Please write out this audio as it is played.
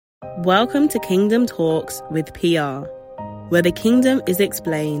Welcome to Kingdom Talks with PR, where the kingdom is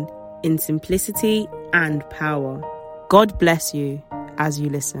explained in simplicity and power. God bless you as you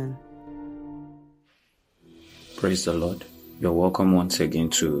listen. Praise the Lord. You're welcome once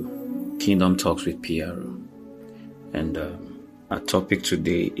again to Kingdom Talks with PR. And our topic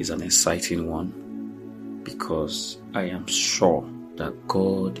today is an exciting one because I am sure that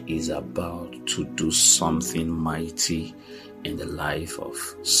God is about to do something mighty in the life of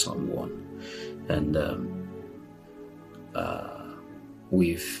someone. And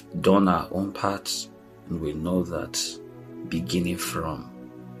we've done our own part, and we know that beginning from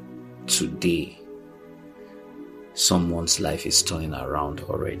today, someone's life is turning around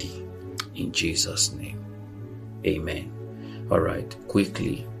already. In Jesus' name. Amen. All right,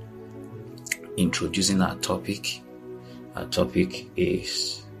 quickly introducing our topic. Our topic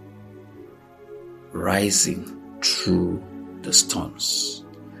is rising through the storms.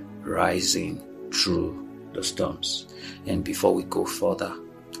 Rising through the storms. And before we go further,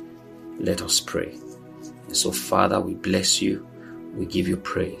 let us pray. And so, Father, we bless you. We give you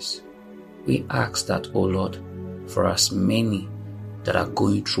praise. We ask that, O Lord, for as many that are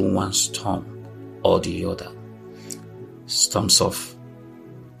going through one storm or the other, storms of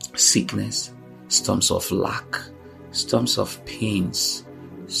sickness, storms of lack, storms of pains,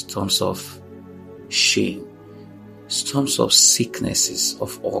 storms of shame, storms of sicknesses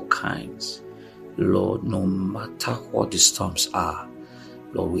of all kinds. Lord, no matter what the storms are,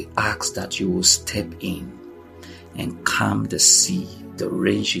 Lord, we ask that you will step in and calm the sea, the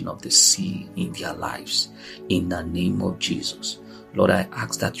raging of the sea in their lives, in the name of Jesus. Lord, I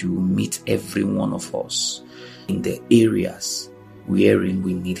ask that you will meet every one of us in the areas wherein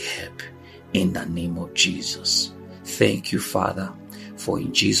we need help, in the name of Jesus. Thank you, Father, for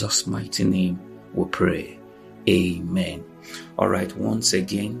in Jesus' mighty name we pray. Amen. All right, once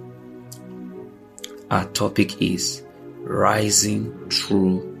again, our topic is rising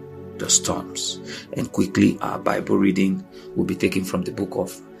through the storms. And quickly, our Bible reading will be taken from the book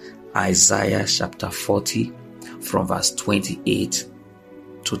of Isaiah chapter 40 from verse 28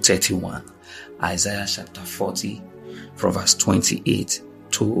 to 31. Isaiah chapter 40 from verse 28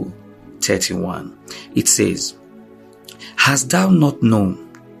 to 31. It says, "Hast thou not known,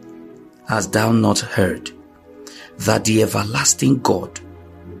 hast thou not heard, that the everlasting God,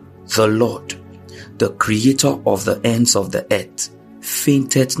 the Lord, the creator of the ends of the earth,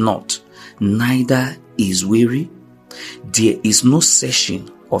 fainteth not, neither is weary? There is no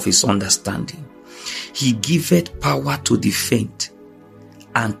searching of his understanding. He giveth power to the faint,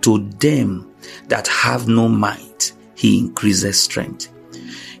 and to them that have no might he increaseth strength.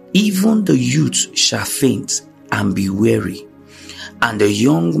 Even the youth shall faint and be weary, and the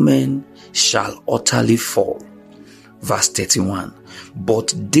young men shall utterly fall." Verse 31,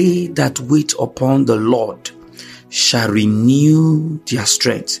 "But they that wait upon the Lord shall renew their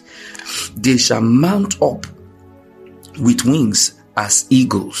strength. They shall mount up with wings as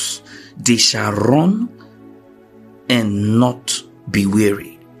eagles. They shall run and not be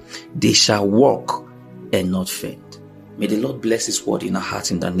weary. They shall walk and not faint." May the Lord bless his word in our hearts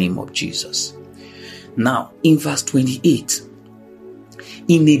in the name of Jesus. Now, in verse 28,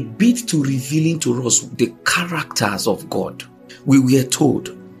 in a bid to revealing to us the characters of God, we were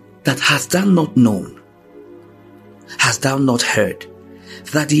told that hast thou not known, hast thou not heard,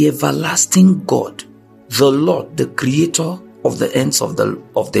 that the everlasting God, the Lord, the creator of the ends of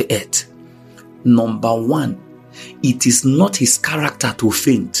the earth. Number one, it is not his character to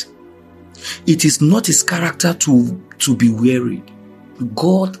faint. It is not his character to be wearied.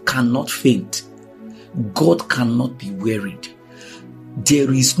 God cannot faint. God cannot be wearied.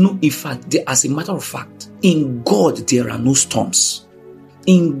 There is no, in fact, as a matter of fact, in God there are no storms.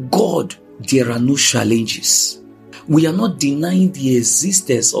 In God there are no challenges. We are not denying the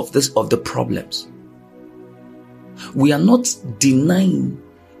existence of the problems. We are not denying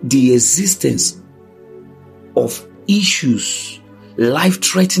the existence of issues,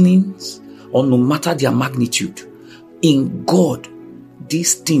 life-threatening, or no matter their magnitude. In God,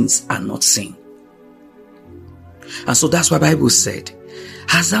 these things are not seen. And so that's why the Bible said,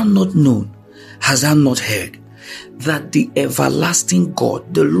 "Hast thou not known, hast thou not heard, that the everlasting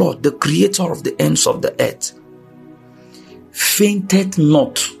God, the Lord, the creator of the ends of the earth, fainted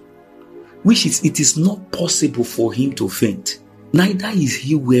not," which is, it is not possible for him to faint, "neither is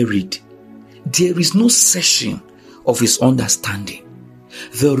he wearied. There is no searching of his understanding."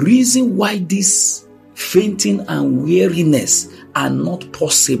 The reason why this fainting and weariness are not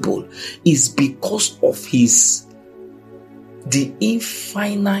possible is because of the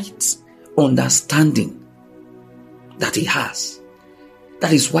infinite understanding that he has.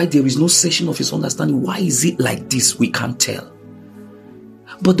 That is why there is no searching of his understanding. Why is it like this? We can't tell.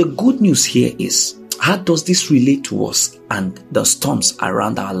 But the good news here is, how does this relate to us and the storms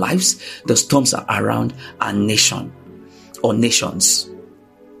around our lives, the storms around our nation or nations?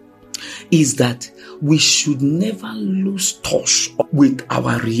 Is that we should never lose touch with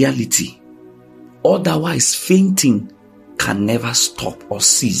our reality. Otherwise, fainting can never stop or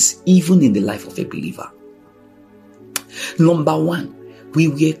cease, even in the life of a believer. Number one, we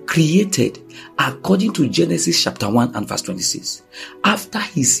were created according to Genesis chapter 1 and verse 26, after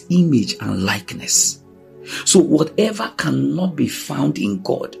his image and likeness. So whatever cannot be found in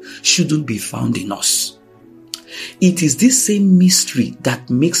God shouldn't be found in us. It is this same mystery that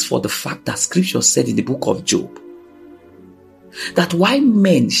makes for the fact that scripture said in the book of Job, that while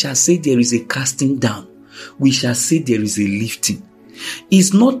men shall say there is a casting down, we shall say there is a lifting.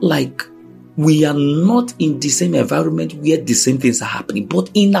 It's not like we are not in the same environment where the same things are happening, but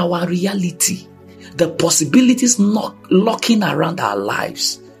in our reality, the possibilities not locking around our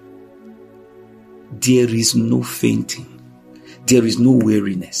lives, there is no fainting. There is no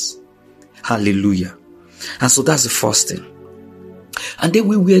weariness. Hallelujah. And so that's the first thing. And then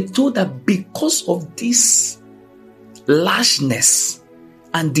we were told that because of this largeness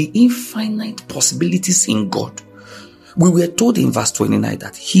and the infinite possibilities in God, we were told in verse 29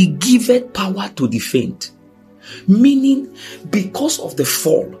 that he giveth power to the faint. Meaning, because of the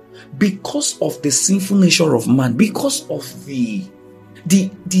fall, because of the sinful nature of man, because of the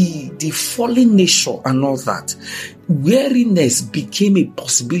fallen nature and all that, weariness became a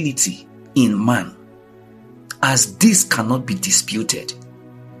possibility in man, as this cannot be disputed.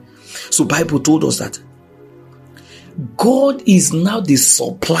 So Bible told us that God is now the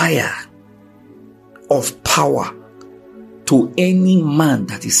supplier of power to any man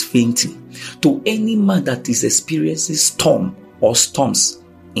that is fainting, to any man that is experiencing storm or storms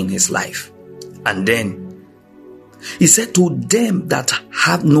in his life. And then he said, to them that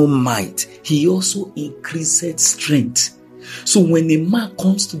have no might, he also increased strength. So when a man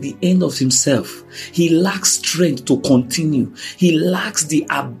comes to the end of himself, he lacks strength to continue. He lacks the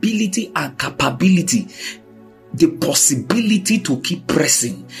ability and capability, the possibility to keep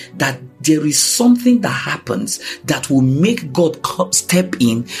pressing, that there is something that happens that will make God step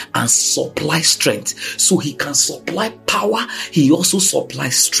in and supply strength. So he can supply power, he also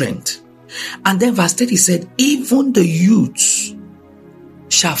supplies strength. And then verse 30 said, even the youths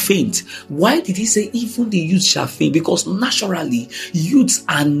shall faint. Why did he say even the youths shall faint? Because naturally, youths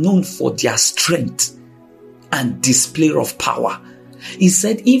are known for their strength and display of power. He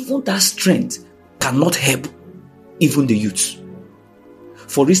said even that strength cannot help even the youths.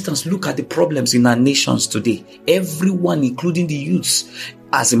 For instance, look at the problems in our nations today. Everyone, including the youths,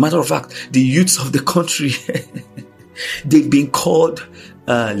 as a matter of fact, the youths of the country, they've been called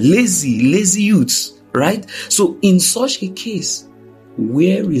lazy youths, right? So in such a case,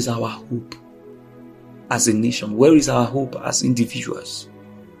 where is our hope as a nation? Where is our hope as individuals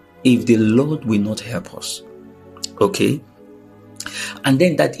if the Lord will not help us? Okay? And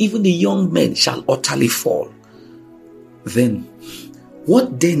then that even the young men shall utterly fall. Then,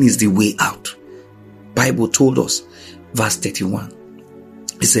 what then is the way out? Bible told us, verse 31.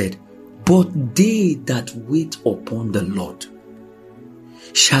 It said, but they that wait upon the Lord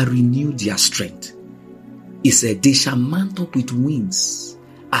shall renew their strength. He said, they shall mount up with wings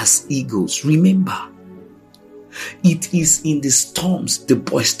as eagles. Remember, it is in the storms, the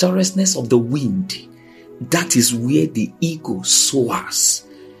boisterousness of the wind, that is where the eagle soars.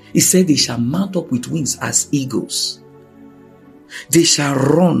 He said, they shall mount up with wings as eagles. They shall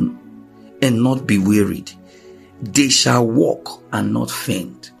run and not be wearied. They shall walk and not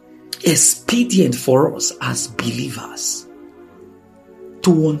faint. Expedient for us as believers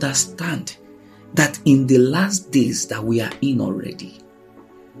to understand that in the last days that we are in already,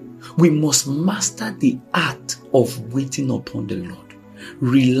 we must master the art of waiting upon the Lord,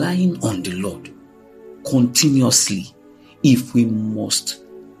 relying on the Lord continuously, if we must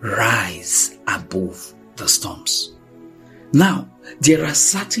rise above the storms. Now, there are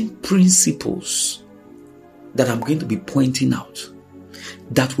certain principles that I'm going to be pointing out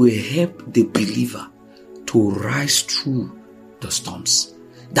that will help the believer to rise through the storms,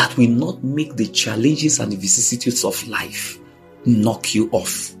 that will not make the challenges and the vicissitudes of life knock you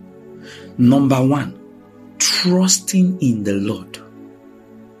off. Number one, trusting in the Lord.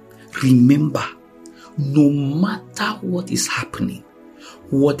 Remember, no matter what is happening,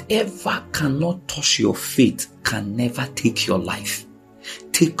 whatever cannot touch your faith can never take your life.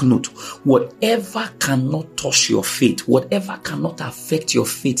 Take note, whatever cannot touch your faith, whatever cannot affect your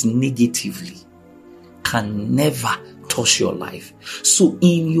faith negatively, can never touch your life. So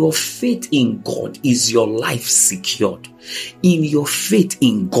in your faith in God is your life secured. In your faith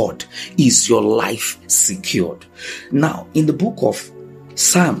in God is your life secured. Now, in the book of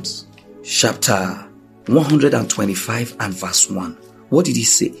Psalms, chapter 125 and verse 1, what did he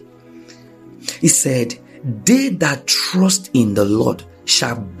say? He said, "They that trust in the Lord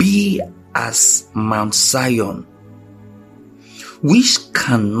shall be as Mount Zion, which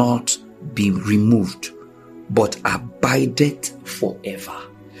cannot be removed, but abideth forever."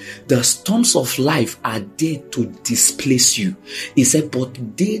 The storms of life are there to displace you. He said,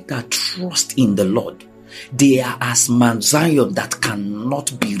 but they that trust in the Lord, they are as Mount Zion that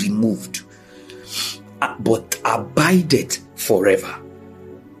cannot be removed, but abideth forever.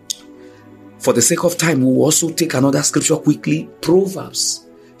 For the sake of time, we will also take another scripture quickly. Proverbs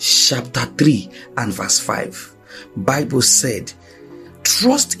chapter 3 and verse 5. Bible said,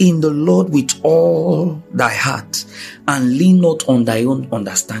 "Trust in the Lord with all thy heart, and lean not on thy own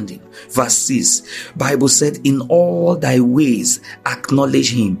understanding." Verse 6, Bible said, "In all thy ways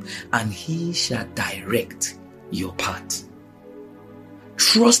acknowledge him, and he shall direct your path."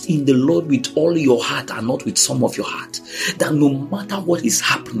 Trust in the Lord with all your heart and not with some of your heart. That no matter what is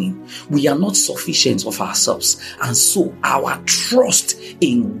happening, we are not sufficient of ourselves. And so our trust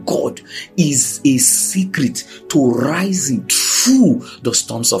in God is a secret to rising through the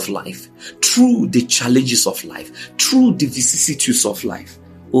storms of life, through the challenges of life, through the vicissitudes of life.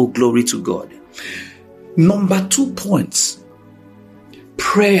 Oh, glory to God. Number 2 points,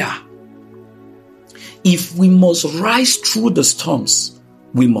 prayer. If we must rise through the storms,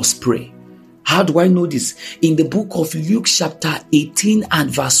 we must pray. How do I know this? In the book of Luke chapter 18 and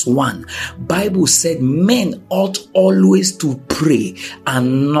verse 1, Bible said men ought always to pray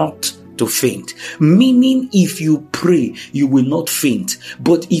and not to faint. Meaning if you pray, you will not faint.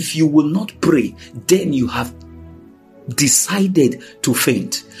 But if you will not pray, then you have decided to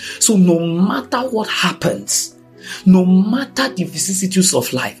faint. So no matter what happens, no matter the vicissitudes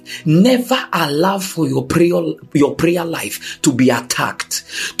of life, never allow for your prayer life to be attacked,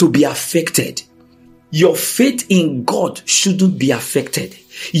 to be affected. Your faith in God shouldn't be affected.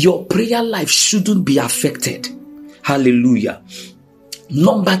 Your prayer life shouldn't be affected. Hallelujah.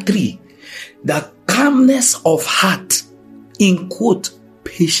 Number 3, the calmness of heart, in quote,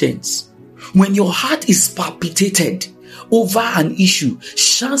 patience. When your heart is palpitated over an issue,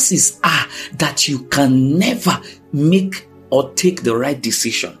 chances are that you can never make or take the right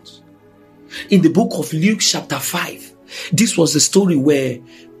decisions. In the book of Luke chapter 5, this was the story where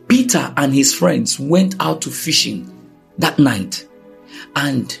Peter and his friends went out to fishing that night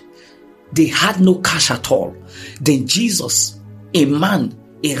and they had no cash at all. Then Jesus, a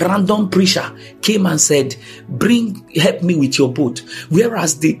random preacher, came and said, help me with your boat.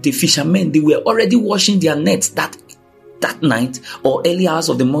 Whereas the fishermen, they were already washing their nets that night or early hours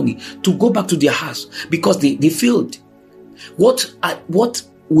of the morning to go back to their house because they failed. What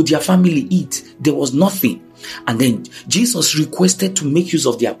would their family eat? There was nothing. And then Jesus requested to make use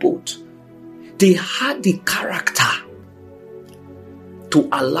of their boat. They had the character to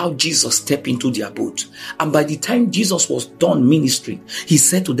allow Jesus step into their boat. And by the time Jesus was done ministering, he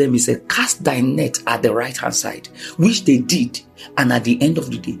said to them, he said, "Cast thy net at the right hand side," which they did. And at the end of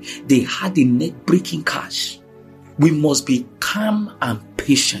the day, they had a net breaking catch. We must be calm and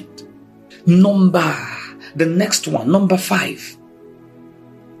patient. The next one, number 5,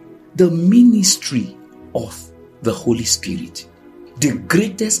 the ministry of the Holy Spirit. The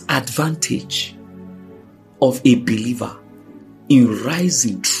greatest advantage of a believer in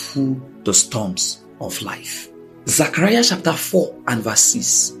rising through the storms of life. Zechariah chapter 4 and verse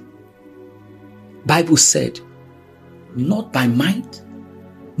 6. Bible said, "Not by might,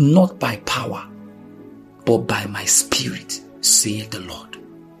 not by power, but by my spirit, saith the Lord."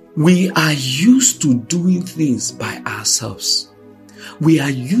 We are used to doing things by ourselves. We are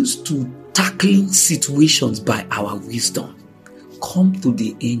used to tackling situations by our wisdom. Come to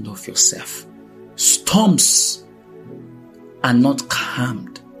the end of yourself. Storms are not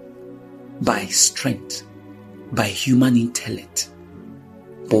calmed by strength, by human intellect,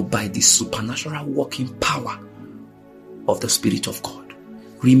 but by the supernatural working power of the Spirit of God.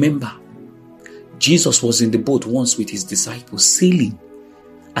 Remember, Jesus was in the boat once with his disciples sailing,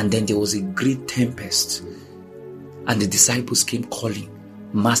 and then there was a great tempest, and the disciples came calling,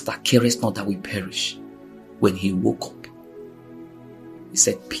 "Master, carest not that we perish." When he woke up, he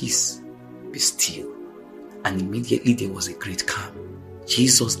said, "Peace, be still." And immediately there was a great calm.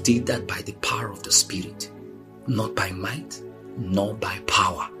 Jesus did that by the power of the Spirit, not by might, nor by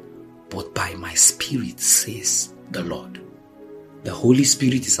power, but by my Spirit, says the Lord. The Holy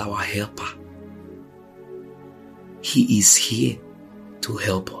Spirit is our helper. He is here to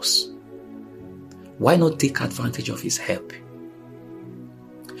help us. Why not take advantage of his help?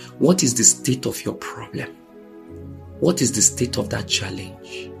 What is the state of your problem? What is the state of that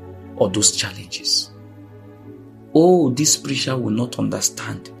challenge or those challenges? Oh, this preacher will not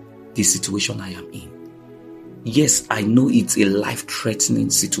understand the situation I am in. Yes, I know it's a life-threatening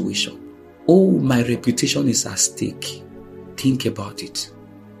situation. Oh, my reputation is at stake. Think about it.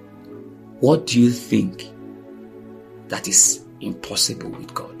 What do you think that is impossible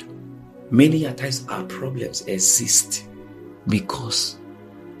with God? Many a times our problems exist because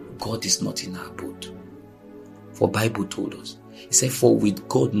God is not in our boat. For Bible told us, he said, for with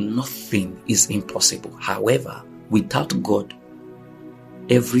God nothing is impossible. However, without God,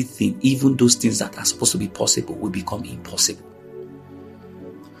 everything, even those things that are supposed to be possible, will become impossible.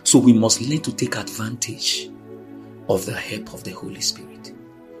 So we must learn to take advantage of the help of the Holy Spirit,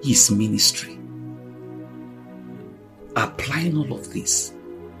 his ministry. Applying all of this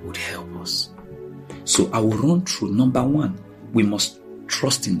would help us. So I will run through. Number one, we must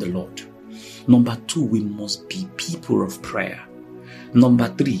trust in the Lord. Number two, we must be people of prayer. Number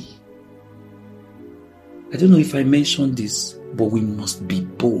three, I don't know if I mentioned this, but we must be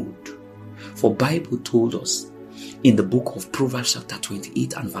bold. For Bible told us in the book of Proverbs chapter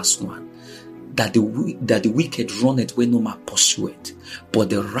 28 and verse 1 that the wicked runneth where no man pursueth, but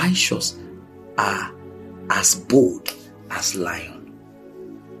the righteous are as bold as lion.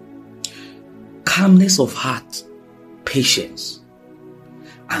 Calmness of heart, patience,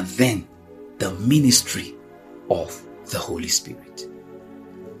 and then the ministry of the Holy Spirit.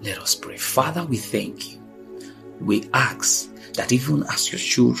 Let us pray. Father, we thank you. We ask that even as your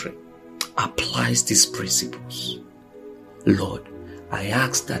children applies these principles, Lord, I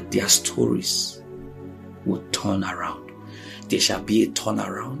ask that their stories will turn around. There shall be a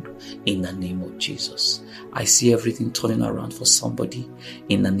turnaround in the name of Jesus. I see everything turning around for somebody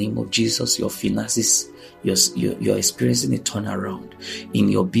in the name of Jesus. Your finances, you're experiencing a turnaround. In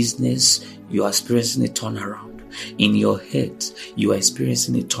your business, you are experiencing a turnaround. In your health, you are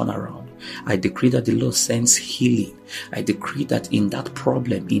experiencing a turnaround. I decree that the Lord sends healing. I decree that in that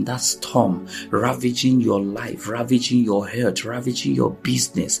problem, in that storm, ravaging your life, ravaging your health, ravaging your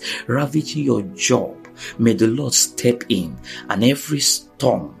business, ravaging your job, may the Lord step in and every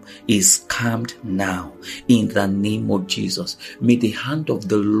storm is calmed now in the name of Jesus. May the hand of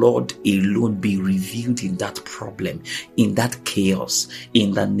the Lord alone be revealed in that problem, in that chaos,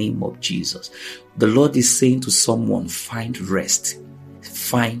 in the name of Jesus. The Lord is saying to someone, find rest.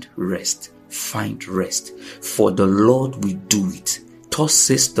 Find rest, find rest, for the Lord will do it. Thus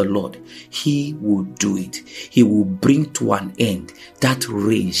says the Lord, he will do it. He will bring to an end that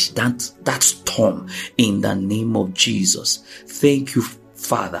rage, that storm in the name of Jesus. Thank you,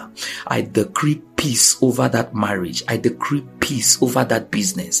 Father. I decree peace over that marriage. I decree peace over that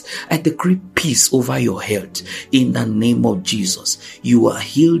business. I decree peace over your health in the name of Jesus. You are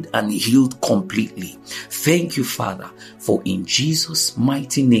healed and healed completely. Thank you, Father, for in Jesus'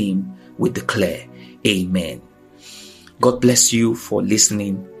 mighty name we declare, amen. God bless you for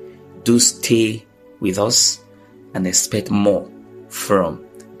listening. Do stay with us and expect more from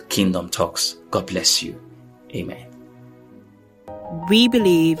Kingdom Talks. God bless you. Amen. We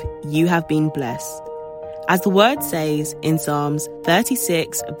believe you have been blessed. As the word says in Psalms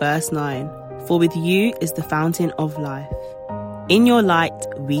 36 verse 9, for with you is the fountain of life. In your light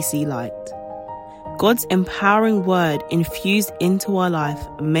we see light. God's empowering word infused into our life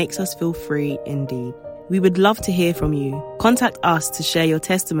makes us feel free indeed. We would love to hear from you. Contact us to share your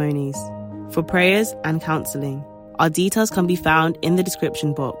testimonies. For prayers and counseling, our details can be found in the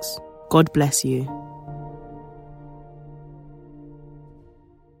description box. God bless you.